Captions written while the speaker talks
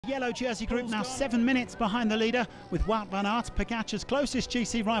Yellow jersey group now 7 minutes behind the leader, with Wout van Aert, Pogacar's closest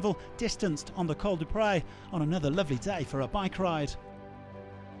GC rival, distanced on the Col du Pré on another lovely day for a bike ride.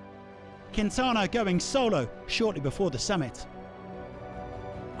 Quintana going solo shortly before the summit.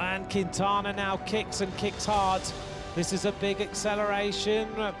 And Quintana now kicks and kicks hard. This is a big acceleration.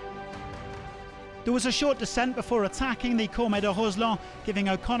 There was a short descent before attacking the Cormet de Roseland, giving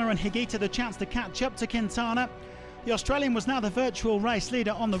O'Connor and Higuita the chance to catch up to Quintana. The Australian was now the virtual race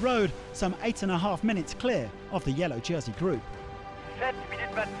leader on the road, some 8.5 minutes clear of the yellow jersey group. 7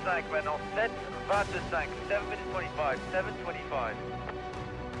 minutes 25 maintenant, 7:25, 7 minutes 25, 7:25.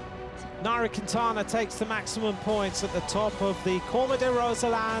 Nairo Quintana takes the maximum points at the top of the Cormet de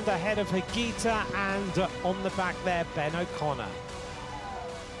Roseland, ahead of Higuita, and on the back there, Ben O'Connor.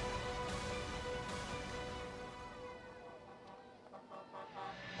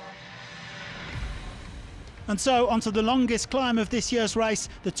 And so onto the longest climb of this year's race,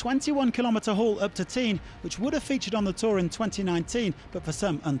 the 21-kilometre haul up to Tignes, which would have featured on the Tour in 2019, but for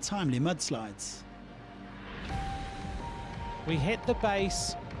some untimely mudslides. We hit the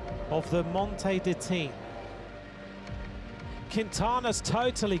base of the Monte de Tignes. Quintana's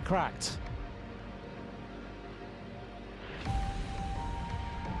totally cracked.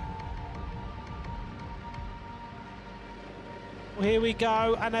 Here we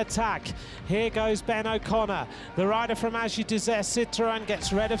go, an attack. Here goes Ben O'Connor. The rider from Agi Desert Citroën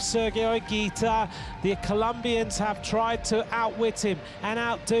gets rid of Sergio Higuita. The Colombians have tried to outwit him and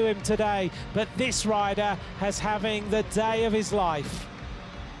outdo him today, but this rider is having the day of his life.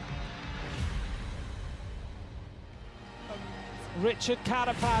 Richard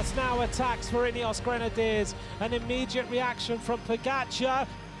Carapaz now attacks for Ineos Grenadiers. An immediate reaction from Pogacar.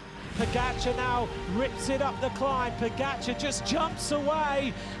 Pogacar now rips it up the climb. Pogacar just jumps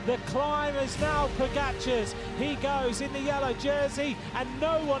away. The climb is now Pogacar's. He goes in the yellow jersey and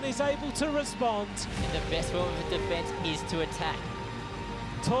no one is able to respond. And the best form of defence is to attack.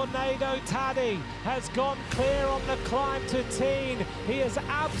 Tornado Tadej has gone clear on the climb to Tignes. He has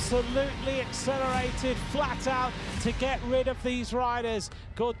absolutely accelerated flat out to get rid of these riders.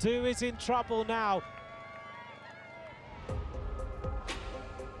 Gaudu is in trouble now.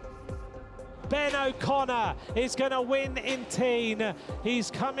 Ben O'Connor is going to win in Tignes.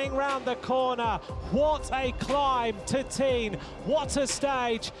 He's coming round the corner. What a climb to Tignes. What a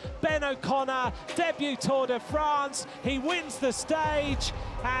stage. Ben O'Connor, debut Tour de France. He wins the stage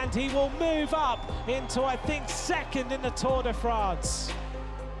and he will move up into, I think, second in the Tour de France.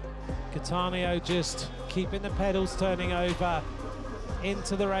 Cattaneo just keeping the pedals turning over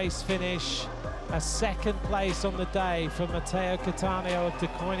into the race finish. A second place on the day for Mattis Cattaneo of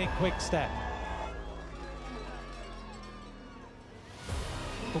Deceuninck Quickstep.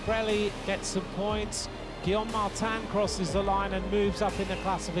 Cobrelli gets some points. Guillaume Martin crosses the line and moves up in the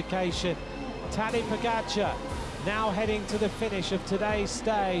classification. Tadej Pogacar now heading to the finish of today's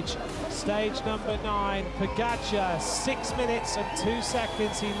stage. Stage number 9. Pogacar, 6 minutes and 2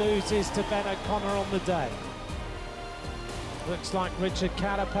 seconds he loses to Ben O'Connor on the day. Looks like Richard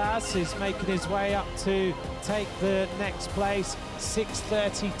Carapaz is making his way up to take the next place,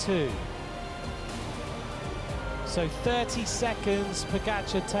 6:32. So 30 seconds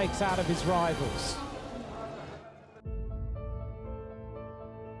Pogacar takes out of his rivals.